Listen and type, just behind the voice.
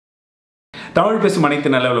தமிழ் பேசும் அனைத்து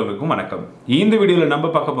நல்லவர்களுக்கும் வணக்கம். இந்த வீடியோல நம்ம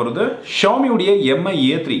பார்க்க போறது Xiaomi உடைய Mi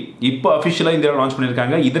A3 இப்போ அபிஷியலா இந்தியால லான்ச்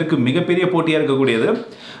பண்ணிருக்காங்க. இதற்கு மிகப்பெரிய போட்டியா இருக்கக்கூடியது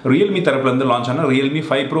Realme தரப்புல இருந்து லான்ச் ஆன Realme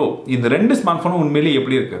 5 Pro. இந்த ரெண்டு ஸ்மார்ட் போனும் உண்மையிலேயே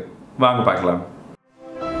எப்படி இருக்கு வாங்க பார்க்கலாம்.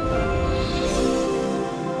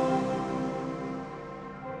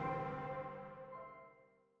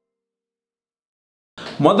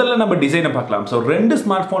 முதல்ல நம்ம டிசைனை பார்க்கலாம். ஸோ ரெண்டு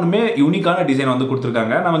ஸ்மார்ட் ஃபோனுமே யூனிக்கான டிசைன் வந்து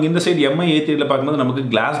கொடுத்துருக்காங்க. நமக்கு இந்த சைடு Mi A3ல பார்க்கும்போது நமக்கு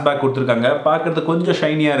கிளாஸ் பேக் கொடுத்துருக்காங்க. பார்க்கறதுக்கு கொஞ்சம்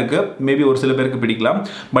ஷைனியாக இருக்குது. மேபி ஒரு சில பேருக்கு பிடிக்கலாம்.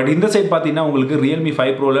 பட் இந்த சைடு பார்த்தீங்கன்னா உங்களுக்கு Realme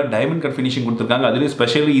 5 Proல டைமண்ட் கட் ஃபினிஷிங் கொடுத்துருக்காங்க. அதுலேயும்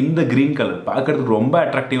ஸ்பெஷலி இந்த கிரீன் கலர் பார்க்கறதுக்கு ரொம்ப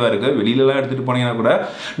அட்ராக்டிவாக இருக்குது. வெளியிலலாம் எடுத்துகிட்டு போனீங்கன்னா கூட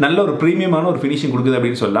நல்ல ஒரு ப்ரீமியமான ஒரு ஃபினிஷிங் கொடுக்குது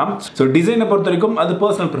அப்படின்னு சொல்லலாம். ஸோ டிசைனை பொறுத்த வரைக்கும் அது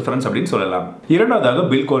பர்சனல் ப்ரிஃபரன்ஸ் அப்படின்னு சொல்லலாம். இரண்டாவதாக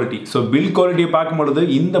பில் குவாலிட்டி. ஸோ பில் குவாலிட்டியை பார்க்கும்பொழுது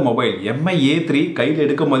இந்த மொபைல் Mi A3 கையில்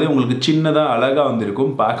எடுக்கும் போதே உங்களுக்கு சின்னதாக அழகாக வந்திருக்கும்.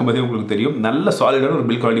 பார்க்கும்போதே உங்களுக்கு தெரியும் நல்ல சாலிடான ஒரு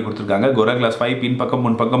பில் குவாலிட்டி கொடுத்துருக்காங்க. Gorilla Glass 5 பின் பக்கம்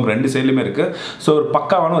முன் பக்கம் ரெண்டு சைடுலையுமே இருக்கு. ஸோ ஒரு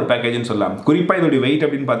பக்காவான ஒரு பேக்கேஜ்னு சொல்லலாம். குறிப்பாக இதோட வெயிட்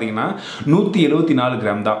அப்படின்னு பார்த்தீங்கன்னா 174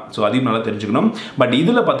 கிராம் தான். ஸோ அதையும் நல்லா தெரிஞ்சுக்கணும். பட்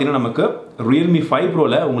இதில் பார்த்தீங்கன்னா நமக்கு Realme 5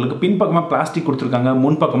 Proல உங்களுக்கு பின் பக்கமாக பிளாஸ்டிக் கொடுத்துருக்காங்க,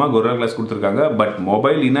 முன் பக்கமாக Gorilla Glass கொடுத்துருக்காங்க. But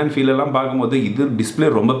mobile in and feel எல்லாம் பார்க்கும்போது இது டிஸ்பிளே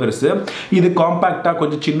ரொம்ப பெருசு. இது காம்பாக்டாக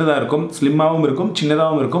கொஞ்சம் சின்னதாக இருக்கும், ஸ்லிம்மாகவும் இருக்கும்,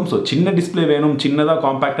 சின்னதாகவும் இருக்கும். ஸோ சின்ன டிஸ்பிளே வேணும், சின்னதாக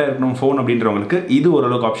காம்பாக்டாக இருக்கணும் ஃபோன் அப்படின்றவங்களுக்கு இது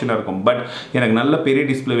ஓரளவுக்கு ஆப்ஷனாக இருக்கும். பட் எனக்கு நல்ல பெரிய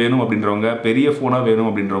டிஸ்பிளே வேணும் அப்படின்றவங்க, பெரிய ஃபோனாக வேணும்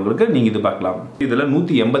அப்படின்றவங்களுக்கு நீங்கள் இது பார்க்கலாம். இதில்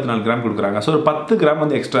 184 கிராம் கொடுக்குறாங்க. ஸோ ஒரு 10 கிராம்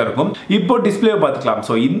வந்து எக்ஸ்ட்ரா இருக்கும். இப்போ டிஸ்பிளே பார்த்துக்கலாம்.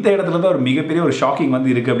 ஸோ இந்த இடத்துல தான் ஒரு மிகப்பெரிய ஒரு ஷாக்கிங்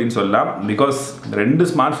வந்து இருக்குது அப்படின்னு சொல்லலாம். பிகாஸ் ரெண்டு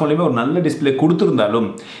ஸ்மார்ட் ஃபோன்லையுமே ஒரு நல்ல டிஸ்பிளே கொடுத்துருந்தாலும்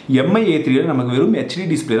Mi A3ல நமக்கு வெறும் HD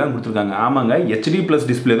டிஸ்பிளே தான் கொடுத்துருக்காங்க. ஆமாங்க, HD பிளஸ்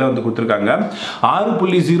டிஸ்பிளே தான் வந்து கொடுத்துருக்காங்க.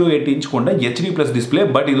 6.08 இன்ச் கொண்ட HD பிளஸ் டிஸ்பிளே.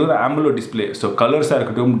 பட் இது ஒரு AMOLED டிஸ்பிளே. ஸோ கலர்ஸாக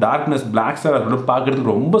இருக்கட்டும், டார்க்னஸ் பிளாக்ஸாக இருக்கட்டும்,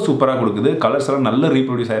 பார்க்கறதுக்கு ரொம்ப சூப்பராக கொடுக்குது. கலர்ஸ் எல்லாம் நல்ல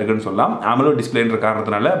ரீப்ரொடியூஸ் ஆயிருக்குன்னு சொல்லலாம் AMOLED டிஸ்பிளேன்ற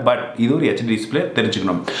காரணத்தினால. பட் இது ஒரு HD டிஸ்பிளே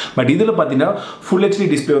தெரிஞ்சுக்கணும். பட் இதில் பார்த்தீங்கன்னா ஃபுல் HD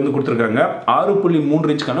டிஸ்பிளே வந்து கொடுத்துருக்காங்க.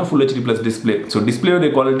 6.3 இன்ச்க்கான full HD plus display. So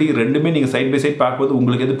டிஸ்பிளேயோட quality ரெண்டுமே நீங்கள் சைட் பை சைட் பார்க்கும்போது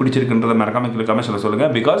உங்களுக்கு எது பிடிச்சிருக்குன்றத மறக்காம கீழே கமெண்ட்ஸில்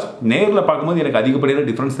சொல்லுங்கள். பிகாஸ் நேரில் பார்க்கும்போது எனக்கு அதிகப்படியான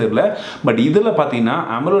டிஃபரன்ஸ் தெரியல. பட் இதில் பார்த்தீங்கன்னா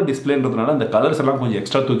AMOLED டிஸ்பிளேன்றதுனால அந்த கலர்ஸ் எல்லாம் கொஞ்சம்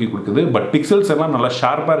எக்ஸ்ட்ரா தூக்கி கொடுக்குது. பட் பிக்சல்ஸ் எல்லாம் நல்லா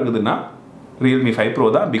ஷார்ப்பாக இருக்குதுன்னா Realme 5 Pro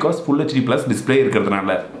தான். Because full HD plus display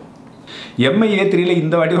இருக்கிறதுனால. Mi A3ல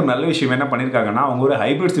இந்த வாட்டி ஒரு நல்ல விஷயம் என்ன பண்ணியிருக்காங்கன்னா அவங்க ஒரு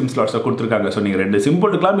ஹைப்ரிட் சிம் ஸ்லாட்ஸை கொடுத்துருக்காங்க. ஸோ நீங்கள் ரெண்டு சிம்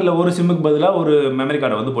போட்டுக்கலாம், இல்லை ஒரு சிம்முக்கு பதிலாக ஒரு மெமரி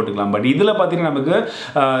கார்டை வந்து போட்டுக்கலாம். பட் இதில் பார்த்தீங்கன்னா நமக்கு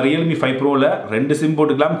Realme 5 Proல ரெண்டு சிம்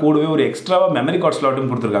போட்டுக்கலாம், கூடவே ஒரு எக்ஸ்ட்ராவாக மெமரி கார்டு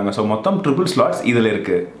ஸ்லாட்டும் கொடுத்துருக்காங்க. ஸோ மொத்தம் ட்ரிபிள் ஸ்லாட்ஸ் இதில்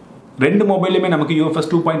இருக்குது. ரெண்டு மொபைலுமே நமக்கு UFS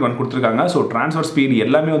 2.1 கொடுத்துருக்காங்க. ஸோ ட்ரான்ஸ்ஃபர் ஸ்பீட்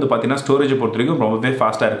எல்லாமே வந்து பார்த்தீங்கன்னா ஸ்டோரேஜை பொறுத்த வரைக்கும் ரொம்பவே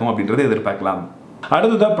ஃபாஸ்ட்டாக இருக்கும் அப்படின்றத எதிர்பார்க்கலாம்.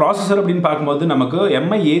 அடுத்ததாக ப்ராசஸர் அப்படின்னு பார்க்கும்போது நமக்கு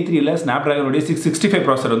Mi A3ல ஸ்னாப்ட்ராகனுடைய 665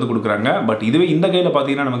 ப்ராசஸர் வந்து கொடுக்குறாங்க. பட் இதுவே இந்த கையில்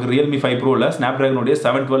பார்த்தீங்கன்னா நமக்கு Realme 5 Proல ஸ்னாப்ட்ராகனுடைய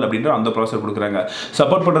 712 அப்படின்ற அந்த ப்ராசஸர் கொடுக்குறாங்க.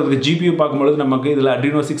 சப்போர்ட் பண்ணுறதுக்கு GPU பார்க்கும்போது நமக்கு இதில்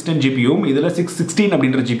Adreno 610 GPU, இதில் 616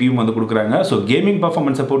 அப்படின்ற GPU வந்து கொடுக்குறாங்க. ஸோ கேமிங்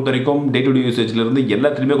பர்ஃபார்மன்ஸை பொறுத்த வரைக்கும் டே டு டே யூசேஜ்லேருந்து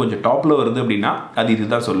எல்லாத்துலேயுமே கொஞ்சம் டாப்பில் வருது அப்படின்னா அது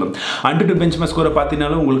இதுதான் சொல்லும். AnTuTu பெஞ்ச்மார்க் ஸ்கோரை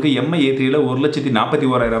பார்த்தீங்கன்னாலும் உங்களுக்கு Mi A3ல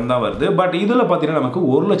 1,41,000 தான் வருது. பட் இதில் பார்த்தீங்கன்னா நமக்கு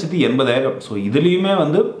 1,80,000. ஸோ இதுலேயுமே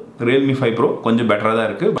வந்து Realme 5 Pro கொஞ்சம் பெட்டராக தான்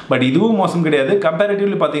இருக்குது. பட் இதுவும் மோசம் கிடையாது.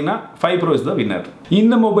 கம்பேரிட்டிவ்லி பார்த்தீங்கன்னா 5 Pro இஸ் த வின்னர்.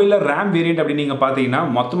 இந்த மொபைலில் RAM வேரியன்ட் அப்படின்னு நீங்கள் பார்த்தீங்கன்னா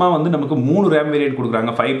மொத்தமாக வந்து நமக்கு 3 RAM வேரியன்ட்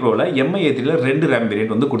கொடுக்குறாங்க 5 Proல. Mi A3ல 2 RAM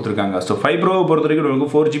வேரியன்ட் வந்து கொடுத்துருக்காங்க. ஸோ 5 Pro பொறுத்த வரைக்கும் நமக்கு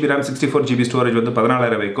 4GB RAM 64GB ஸ்டோரேஜ் வந்து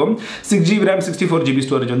 14,000 வைக்கும், 6GB RAM 64GB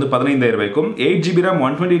ஸ்டோரேஜ் வந்து 15,000 வைக்கும், 8GB RAM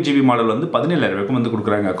 128GB மாடல் வந்து 17,000 வைக்கும் வந்து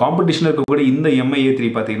கொடுக்குறாங்க. காம்படிஷனில் இருக்கக்கூடிய இந்த Mi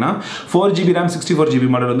A3 பார்த்தீங்கன்னா 4GB RAM 64GB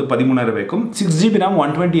மாடல் வந்து 13,000 வைக்கும், 6GB RAM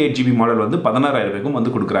 128GB மாடல் வந்து 16,000 வைக்கும்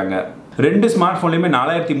வந்து கொடுக்குறாங்க. ரெண்டு ஸ்மார்ட் போன்லயுமே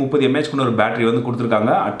 4030 mAh கொண்ட ஒரு பேட்டரி வந்து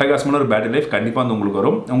கொடுத்துருக்காங்க. அட்டகாசமான ஒரு பேட்டரி லைஃப் கண்டிப்பாக வந்து உங்களுக்கு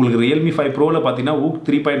வரும். உங்களுக்கு Realme 5 Proல பார்த்தீங்கன்னா UC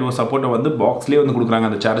 3.0 சப்போர்ட்டை வந்து பாக்ஸ்லேயே வந்து கொடுக்குறாங்க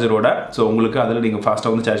அந்த சார்ஜரோட. ஸோ உங்களுக்கு அதில் நீங்கள்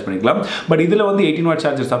ஃபாஸ்ட்டாக வந்து சார்ஜ் பண்ணிக்கலாம். பட் இதில் வந்து 18W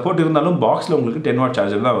சார்ஜர் சப்போர்ட் இருந்தாலும் பாக்ஸில் உங்களுக்கு 10W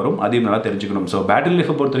சார்ஜர் தான் வரும். அதையும் நல்லா தெரிஞ்சுக்கணும். ஸோ பேட்டரி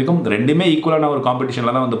லைஃபை பொறுத்த வரைக்கும் ரெண்டுமே ஈக்குவலான ஒரு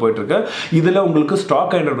காம்படிஷனில் தான் வந்து போயிட்டு இருக்கு. இதில் உங்களுக்கு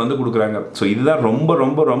ஸ்டாக் ஆண்ட்ராய்டு வந்து கொடுக்குறாங்க. ஸோ இதுதான் ரொம்ப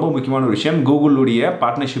ரொம்ப ரொம்ப முக்கியமான ஒரு விஷயம். கூகுளுடைய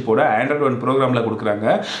பார்ட்னர்ஷிப்போட Android One ப்ரோக்ராமில் கொடுக்குறாங்க.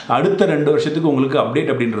 அடுத்த 2 வருஷத்துக்கு உங்களுக்கு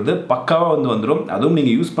அப்டேட் அப்படின்றது பக்காவாக வந்து வந்துடும். அதுவும்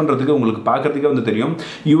நீங்கள் யூஸ் பண்ணுறதுக்கு உங்களுக்கு பார்க்கறதுக்கே வந்து தெரியும்.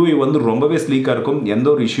 UI வந்து ரொம்பவே ஸ்லீக்காக இருக்கும். எந்த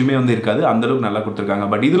ஒரு இஷ்யூமே வந்து இருக்காது. அந்தளவுக்கு நல்லா கொடுத்துருக்காங்க.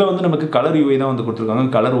 பட் இதில் வந்து நமக்கு கலர் UI தான் வந்து கொடுத்துருக்காங்க,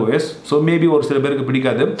 கலர் OS. ஸோ மேபி ஒரு சில பேருக்கு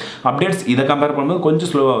பிடிக்காது. அப்டேட்ஸ் இதை கம்பேர் பண்ணும்போது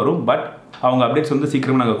கொஞ்சம் ஸ்லோவாக வரும். பட் அவங்க அப்டேட்ஸ் வந்து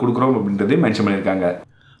சீக்கிரமாக நாங்கள் கொடுக்குறோம் அப்படின்றதையும் மென்ஷன் பண்ணியிருக்காங்க.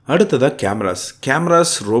 அடுத்ததாக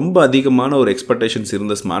கேமராஸ் ரொம்ப அதிகமான ஒரு எக்ஸ்பெக்டேஷன்ஸ்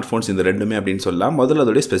இருந்த ஸ்மார்ட் ஃபோன்ஸ் இந்த ரெண்டுமே அப்படின்னு சொல்லலாம். முதல்ல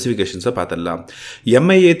அதோடைய ஸ்பெசிஃபிகேஷன்ஸை பார்த்துடலாம்.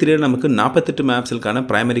 Mi A3 நமக்கு 48 மெகாபிக்சலுக்கான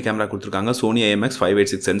பிரைமரி கேமரா கொடுத்துருக்காங்க. Sony IMX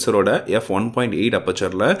 586 சென்சரோட f1.8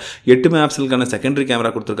 அப்பச்சரில் 8 மெகாபிக்சலுக்கான secondary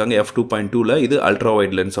camera கொடுத்துருக்காங்க f2.2ல. இது அல்ட்ரா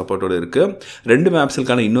வைட் லென்ஸ் சப்போர்ட்டோடு இருக்குது. 2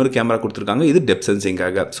 மெகாபிக்சலுக்கான இன்னொரு கேமரா கொடுத்துருக்காங்க. இது டெப்த்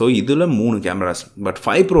சென்சிங்காக. ஸோ இதில் 3 கேமராஸ். பட்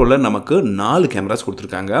 5 Proல நமக்கு 4 கேமராஸ்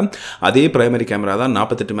கொடுத்துருக்காங்க. அதே பிரைமரி கேமரா தான்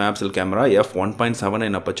 48 megapixel camera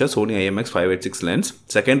f1.79 aperture aperture, Sony IMX586 lens.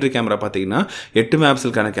 Secondary camera பார்த்தீங்கன்னா 8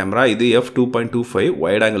 மெகாபிக்சலுக்கான கேமரா, இது f2.25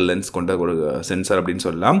 வைட் ஆங்கிள் லென்ஸ் கொண்ட ஒரு சென்சார் அப்படின்னு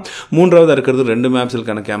சொல்லலாம். மூன்றாவது இருக்கிறது 2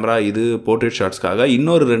 மெகாபிக்சலுக்கான கேமரா, இது போர்ட்ரேட் ஷாட்ஸ்க்காக.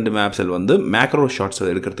 இன்னொரு 2 மெகாபிக்சல் வந்து மேக்ரோ ஷாட்ஸ்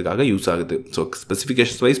எடுக்கிறதுக்காக யூஸ் ஆகுது. ஸோ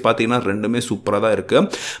ஸ்பெசிஃபிகேஷன்ஸ் வைஸ் பார்த்தீங்கன்னா ரெண்டுமே சூப்பராக தான்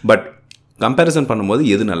இருக்குது. பட் கம்பேரிசன் பண்ணும்போது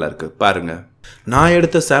எது நல்லா இருக்குது பாருங்கள். நான்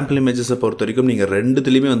எடுத்த சாம்பிள் இமேஜஸை பொறுத்த வரைக்கும் நீங்கள்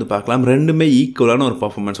ரெண்டுத்துலேயுமே வந்து பார்க்கலாம், ரெண்டுமே ஈக்குவலான ஒரு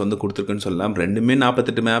பர்ஃபார்மன்ஸ் வந்து கொடுத்துருக்குன்னு சொல்லலாம். ரெண்டுமே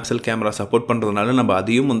 48 மெகாபிக்சல் கேமரா சப்போர்ட் பண்ணுறதுனால நம்ம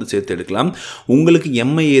அதையும் வந்து சேர்த்து எடுக்கலாம். உங்களுக்கு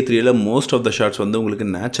MI A3ல most of the shots வந்து உங்களுக்கு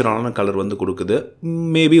நேச்சுரலான கலர் வந்து கொடுக்குது.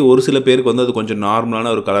 மேபி ஒரு சில பேருக்கு வந்து அது கொஞ்சம்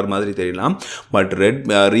நார்மலான ஒரு கலர் மாதிரி தெரியலாம். பட்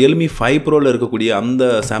Realme 5 Proவில் இருக்கக்கூடிய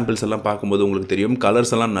அந்த சாம்பிள்ஸ் எல்லாம் பார்க்கும்போது உங்களுக்கு தெரியும்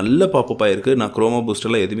கலர்ஸ் எல்லாம் நல்ல பாப்பப்பாக இருக்குது. நான் குரோமா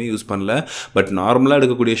பூஸ்டெல்லாம் எதுவுமே யூஸ் பண்ணல. பட் நார்மலாக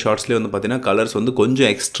எடுக்கக்கூடிய ஷார்ட்ஸ்லேயே வந்து பார்த்தீங்கன்னா கலர்ஸ் வந்து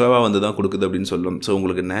கொஞ்சம் எக்ஸ்ட்ராவாக வந்து தான் கொடுக்குது அப்படின்னு சொல்லும். ஸோ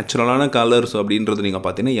உங்களுக்கு நேச்சுரலான கலர்ஸ் அப்படின்றது நீங்கள்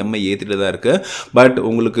பார்த்தீங்கன்னா MI A3 தான் இருக்குது. பட்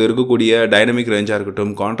உங்களுக்கு இருக்கக்கூடிய டைனமிக் ரேஞ்சாக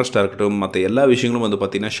இருக்கட்டும், கான்ட்ராஸ்டாக இருக்கட்டும், மற்ற எல்லா விஷயங்களும் வந்து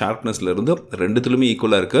பார்த்தீங்கன்னா ஷார்ப்னஸ்லேருந்து ரெண்டுத்துலையுமே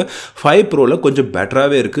ஈக்குவலாக இருக்குது. 5 Proவில் கொஞ்சம்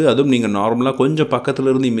பெட்டராகவே இருக்குது. அதுவும் நீங்கள் நார்மலாக கொஞ்சம் பக்கத்தில்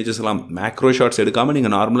இருந்து இமேஜஸ் எல்லாம் மேக்ரோ ஷாட்ஸ் எடுக்காமல்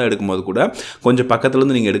நீங்கள் நார்மலாக எடுக்கும்போது கூட கொஞ்சம்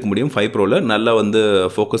பக்கத்துலேருந்து நீங்கள் எடுக்க முடியும். 5 Proவில் நல்லா வந்து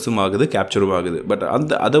ஃபோக்கஸும் ஆகுது, கேப்சரும் ஆகுது. பட்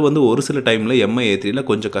அதை வந்து ஒரு சில டைமில் MI A3ல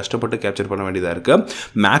கொஞ்சம் கஷ்டப்பட்டு கேப்சர் பண்ண வேண்டியதாக இருக்குது.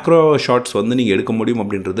 மேக்ரோ ஷாட்ஸ் வந்து நீங்கள் எடுக்க முடியும்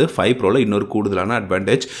அப்படின்றது 5 Proவில் இன்னொரு கூடுதலான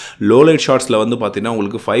அட்வான்டேஜ். லோ லைட் ஷாட்ஸில் வந்து பார்த்தீங்கன்னா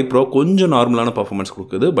உங்களுக்கு 5 Pro கொஞ்சம் நார்மலான பர்ஃபார்மன்ஸ்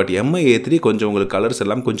கொடுக்குது. பட் MI A3 கொஞ்சம் உங்களுக்கு கலர்ஸ்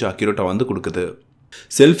எல்லாம் கொஞ்சம் அக்யூரேட்டாக வந்து கொடுக்குது.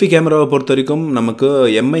 செல்ஃபி கேமராவை பொறுத்த வரைக்கும் நமக்கு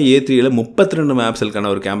MI A3ல 32 மெகாபிக்சலுக்கான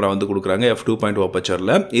ஒரு கேமரா வந்து கொடுக்குறாங்க f2.2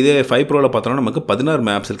 அபர்ச்சரில். இதே 5 Proவில் பார்த்தோம்னா நமக்கு 16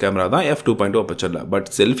 மெகாபிக்சல் கேமரா தான் f2.2 அபர்ச்சரில். பட்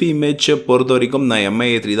செல்ஃபி இமேஜ் பொறுத்த வரைக்கும் நான் MI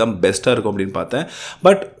A3 தான் பெஸ்ட்டாக இருக்கும் அப்படின்னு பார்த்தேன்.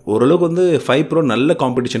 பட் ஓரளவுக்கு வந்து 5 Pro நல்ல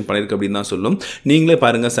காம்படிஷன் பண்ணியிருக்கு அப்படின்னு தான் சொல்லும். நீங்களே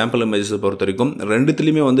பாருங்கள் சாம்பிள் இமேஜஸை பொறுத்த வரைக்கும்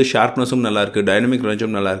ரெண்டுத்துலேயுமே வந்து ஷார்ப்னஸும் நல்லாயிருக்கு, டைனமிக்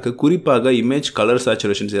ரேஞ்சும் நல்லாயிருக்கு. குறிப்பாக இமேஜ் கலர்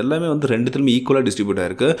சேச்சுரேஷன்ஸ் எல்லாமே வந்து ரெண்டுத்துலையுமே ஈக்குவலாக டிஸ்ட்ரிபியூட்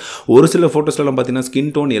ஆயிருக்கு. ஒரு சில ஃபோட்டோஸ்லாம் பார்த்தீங்கன்னா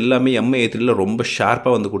ஸ்கின் டோன் எல்லாமே MI A3ல ரொம்ப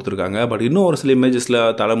ஷார்ப்பாக வந்து கொடுத்துருக்காங்க. பட் இன்னும் ஒரு சில இமேஜஸில்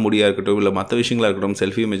தலைமுடியாக இருக்கட்டும் இல்லை மற்ற விஷயங்களாக இருக்கட்டும்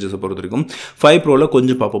செல்ஃபி இமேஜஸை பொறுத்த வரைக்கும் 5 Proவில்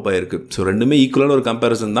கொஞ்சம் பாப்பப்பாக இருக்குது. ஸோ ரெண்டுமே ஈக்குவலான ஒரு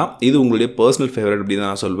கம்பேரிசன் தான். இது உங்களுடைய பர்சனல் ஃபேவரட் அப்படின்னு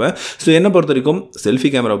நான் சொல்வேன். ஸோ என்னை பொறுத்த வரைக்கும்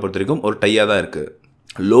செல்ஃபி கேமராவை பொறுத்த வரைக்கும் ஒரு டையாக தான் இருக்குது.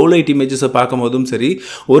 லோ லைட் இமேஜஸை பார்க்கும்போதும் சரி,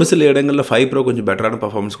 ஒரு சில இடங்களில் 5 Pro கொஞ்சம் பெட்டரான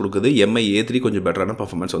பர்ஃபார்மன்ஸ் கொடுக்குது. MI A3 கொஞ்சம் பெட்டரான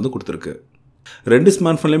பர்ஃபார்மன்ஸ் வந்து கொடுத்துருக்கு. ரெண்டு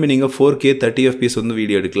ஸ்மார்ட் ஃபோன்லேயுமே நீங்கள் 4K 30 FPS வந்து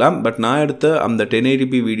வீடியோ எடுக்கலாம். பட் நான் எடுத்த அந்த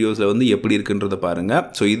 1080p வீடியோஸில் வந்து எப்படி இருக்குன்றதை பாருங்கள்.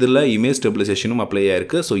 ஸோ இதில் இமேஜ் ஸ்டெபிலைசேஷனும் அப்ளை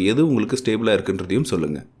ஆயிருக்கு. ஸோ எது உங்களுக்கு ஸ்டேபிளாக இருக்குன்றதையும்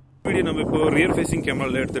சொல்லுங்கள். வீடியோ நம்ம இப்போ ரியர் ஃபேசிங்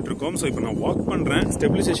கேமராவில் எடுத்துகிட்டு இருக்கோம். ஸோ இப்போ நான் வாக் பண்ணுறேன்,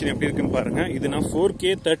 ஸ்டெபிலைசேஷன் எப்படி இருக்குன்னு பாருங்கள். இது நான்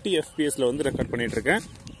 4K 30 FPSல வந்து ரெக்கார்ட் பண்ணிட்டு இருக்கேன்.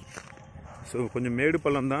 ஸோ கொஞ்சம் மேடு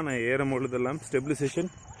பள்ளம் தான், நான் ஏறும் பொழுதெல்லாம் ஸ்டெபிலைசேஷன்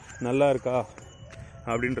நல்லா இருக்கா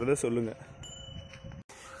அப்படின்றத சொல்லுங்கள்.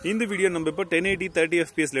 இந்த வீடியோ நம்ம இப்போ 1080 30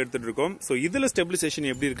 FPSல எடுத்துகிட்டு இருக்கோம். ஸோ இதில் ஸ்டெபிலைசேஷன்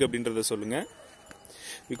எப்படி இருக்குது அப்படின்றத சொல்லுங்கள்.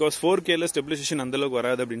 பிகாஸ் 4Kல ஸ்டெபிலைசேஷன் அந்தளவுக்கு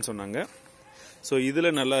வராது அப்படின்னு சொன்னாங்க. ஸோ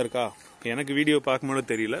இதில் நல்லா இருக்கா எனக்கு வீடியோ பார்க்கும்போது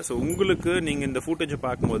தெரியல. ஸோ உங்களுக்கு நீங்கள் இந்த ஃபுட்டேஜை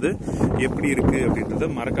பார்க்கும்போது எப்படி இருக்குது அப்படின்றத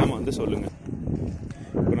மறக்காமல் வந்து சொல்லுங்கள்.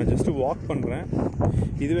 இப்போ நான் ஜஸ்ட்டு வாக் பண்ணுறேன்.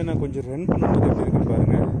 இதுவே நான் கொஞ்சம் ரன் பண்ணும்போது எப்படி இருக்குன்னு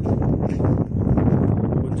பாருங்கள்.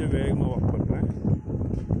 கொஞ்சம் வேகமாக வாக் பண்ணுறேன்.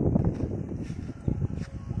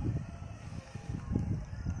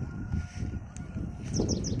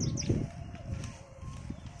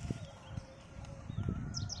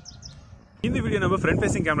 இந்த வீடியோ நம்ம ஃப்ரண்ட்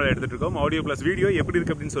ஃபேசிங் கேமரா எடுத்துட்டு இருக்கோம். ஆடியோ பிளஸ் வீடியோ எப்படி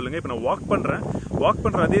இருக்கு அப்படின்னு சொல்லுங்க. இப்போ நான் வாக்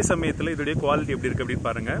பண்ற அதே சமயத்தில் இதோடைய குவாலிட்டி எப்படி இருக்கு அப்படின்னு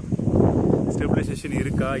பாருங்க. ஸ்டெபிலைசேஷன்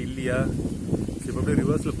இருக்கா இல்லையா? இப்போ அப்படியே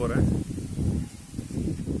ரிவர்ஸ்ல போறேன்.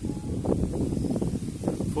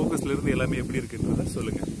 ஃபோக்கஸ்ல இருந்து எல்லாமே எப்படி இருக்குன்றத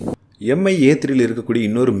சொல்லுங்க. MI A3ல இருக்கக்கூடிய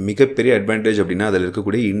இன்னொரு மிகப்பெரிய அட்வான்டேஜ் அப்படின்னா அதில்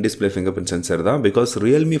இருக்கக்கூடிய in display finger print sensor தான். பிகாஸ்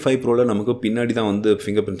Realme 5 Proவில் நமக்கு பின்னாடி தான் வந்து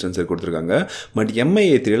ஃபிங்கர் பிரிண்ட் சென்சர் கொடுத்துருக்காங்க. பட் MI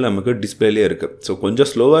A3ல நமக்கு டிஸ்பிளேலே இருக்குது. ஸோ கொஞ்சம்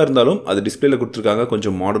ஸ்லோவாக இருந்தாலும் அது டிஸ்பிளேல கொடுத்துருக்காங்க.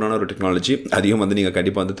 கொஞ்சம் மாடர்னான ஒரு டெக்னாலஜி. அதையும் வந்து நீங்கள்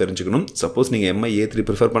கண்டிப்பாக வந்து தெரிஞ்சுக்கணும். சப்போஸ் நீங்கள் MI A3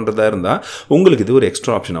 ப்ரிஃபர் பண்ணுறதா இருந்தால் உங்களுக்கு இது ஒரு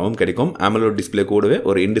எக்ஸ்ட்ரா ஆப்ஷனாகவும் கிடைக்கும். AMOLED டிஸ்பிளே கூடவே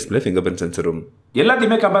ஒரு இன் டிஸ்பிளே ஃபிங்கர் பிரிண்ட் சென்சரும்.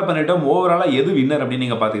 எல்லாத்தையுமே கம்பேர் பண்ணிட்டோம். ஓவராலாக எது வின்னர் அப்படின்னு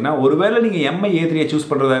நீங்கள் பார்த்தீங்கன்னா, ஒருவேளை நீங்கள் MI A3 சூஸ்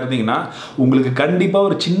பண்ணுறதா இருந்தீங்கன்னா உங்களுக்கு கண்டிப்பாக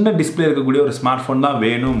ஒரு சின்ன டிஸ்பிளே இருக்கக்கூடிய ஒரு ஸ்மார்ட் ஃபோன் தான்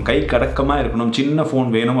வேணும், கை கடக்கமாக இருக்கணும், சின்ன ஃபோன்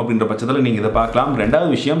வேணும் அப்படின்ற பட்சத்தில் நீங்கள் இதை பார்க்கலாம். ரெண்டாவது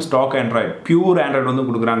விஷயம் ஸ்டாக் ஆண்ட்ராய்டு, பியூர் ஆண்ட்ராய்டு வந்து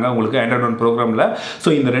கொடுக்குறாங்க உங்களுக்கு ஆண்ட்ராய்டு ஒன் ப்ரோக்ராமில்.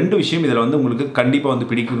 ஸோ இந்த ரெண்டு விஷயம் இதில் வந்து உங்களுக்கு கண்டிப்பாக வந்து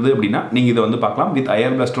பிடிக்கிறது அப்படின்னா நீங்கள் இதை வந்து பார்க்கலாம். வித்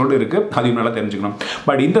ஐஆர் பிளாஸ்டோடு இருக்குது, அதையும் நல்லா தெரிஞ்சுக்கணும்.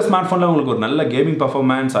 பட் இந்த ஸ்மார்ட் ஃபோனில் உங்களுக்கு ஒரு நல்ல கேமிங்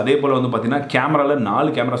பர்ஃபார்மன்ஸ், அதே போல் வந்து பார்த்தீங்கன்னா கேமராவில்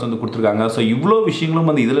 4 கேமராஸ் வந்து கொடுத்துருக்காங்க. ஸோ இவ்வளோ விஷயங்களும்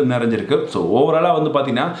வந்து இதில் நிறைஞ்சிருக்கு. ஸோ ஓவராலாக வந்து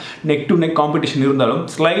பார்த்தீங்கன்னா நெக் டு நெக் காம்படிஷன் இருந்தாலும்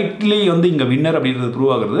ஸ்லைட்லி வந்து இங்கே வின்னர் அப்படின்றது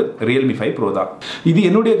ப்ரூவ் ஆகுறது Realme 5 Pro தான். இது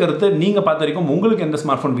என்னுடைய கருத்து. நீங்கள் பார்த்த வரைக்கும் உங்களுக்கு எந்த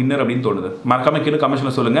ஸ்மார்ட் ஃபோன் வின்னர் அப்படின்னு தோணுது? மறக்காம கீழே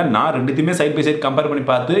கமெண்ட்ஸ்ல சொல்லுங்க. நான் ரெண்டுத்தையுமே சைட் பை சைட் கம்பேர் பண்ணி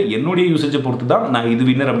பார்த்து என்னுடைய யூசேஜை பொறுத்து தான் நான் இது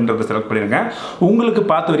வின்னர் அப்படின்றத செலக்ட் பண்ணிருக்கேன். உங்களுக்கு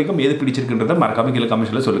பார்த்த வரைக்கும் எது பிடிச்சிருக்குன்றத மறக்காம கீழே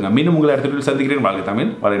கமெண்ட்ஸ்ல சொல்லுங்க. மீண்டும் உங்களை அடுத்த வீடியோவில் சந்திக்கிறேன். வாழ்க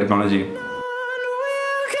தமிழ், வாழ்க டெக்னாலஜி.